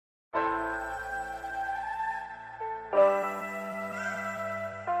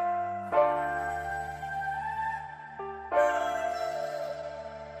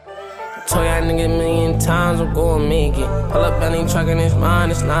times, I'm gon' make it. Pull up Bentley truck in his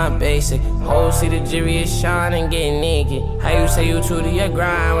mind, it's not basic. Whole see the jury is shining, get naked. How you say you true to your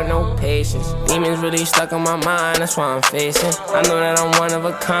grind with no patience? Demons really stuck in my mind, that's why I'm facing. I know that I'm one of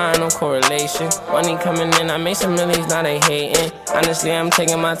a kind, no correlation. Money coming in, I made some millies, now they hating. Honestly, I'm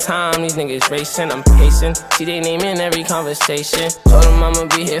taking my time, these niggas racing, I'm pacing. See they name in every conversation. Told them I'ma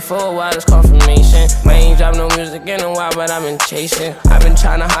be here for a while, it's confirmation. I ain't drop no music in a while, but I've been chasing. I've been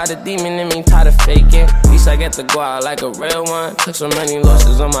trying to hide the demon in me, tired of faking. At least I get to go out like a real one. Took so many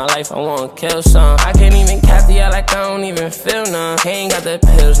losses on my life, I wanna kill some. I can't even cap the out like I don't even feel none. He ain't got the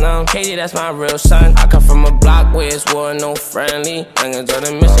pills now, Katie, that's my real son. I come from a block where it's war, no friendly. Youngins on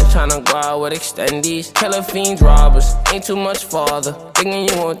the mission, tryna go out with extendies. Killer fiends, robbers, ain't too much farther. Thinking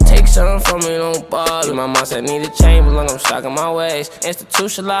you won't take something from me, don't bother. My mom said need a change, but look, I'm stuck in my ways.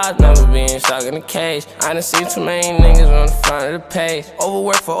 Institutionalized, never being stuck in the cage. I done seen too many niggas on the front of the page.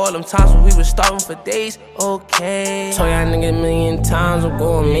 Overworked for all them times when we was starving for days. Okay, told y'all niggas a million times, I'm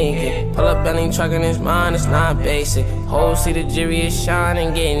gon' make it. Pull up Bentley truck in his mind, it's not basic. Whole see the jury is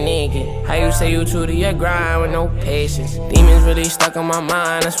shining, get naked. How you say you true to your grind with no patience? Demons really stuck in my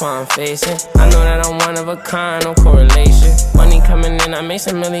mind, that's why I'm facing. I know that I'm one of a kind, no correlation. Money coming in, I made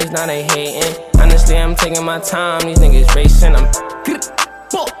some millies, now they hating. Honestly, I'm taking my time, these niggas racing. I'm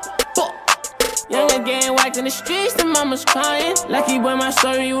Young again, whacked in the streets, the mama's crying. Lucky boy, my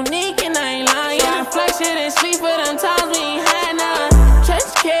story unique and I ain't lying. So I flex it and sleep for them times we ain't had none. Trench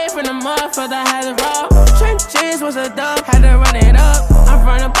kid from the motherfucker, I had to rob. Trenches was a dub, had to run it up. I'm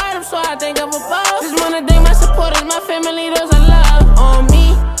from the bottom, so I think of a boss. Just wanna thank my supporters, my family, those I love. On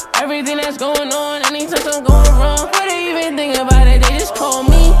me, everything that's going on, anytime something going wrong. What they even think about it, they just call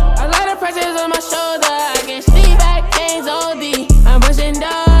me. A lot of pressures on my shoulder, I can't sleep, back pains OD. I'm pushing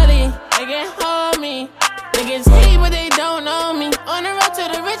dolly, they can't hold me. Niggas hate but they don't know me. On the road to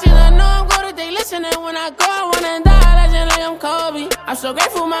the riches, I know I'm good, they listening. When I go, I wanna die, legend like I'm Kobe. I'm so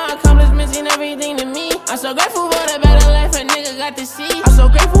grateful my accomplishments mean everything to me. I'm so grateful for the better life a nigga got to see. I'm so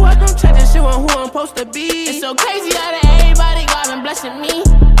grateful I don't check this shit on who I'm supposed to be. It's so crazy how that everybody God been blessing me.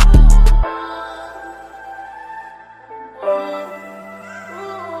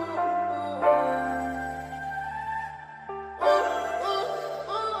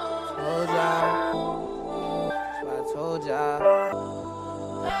 Told y'all,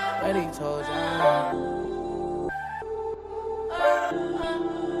 already told y'all.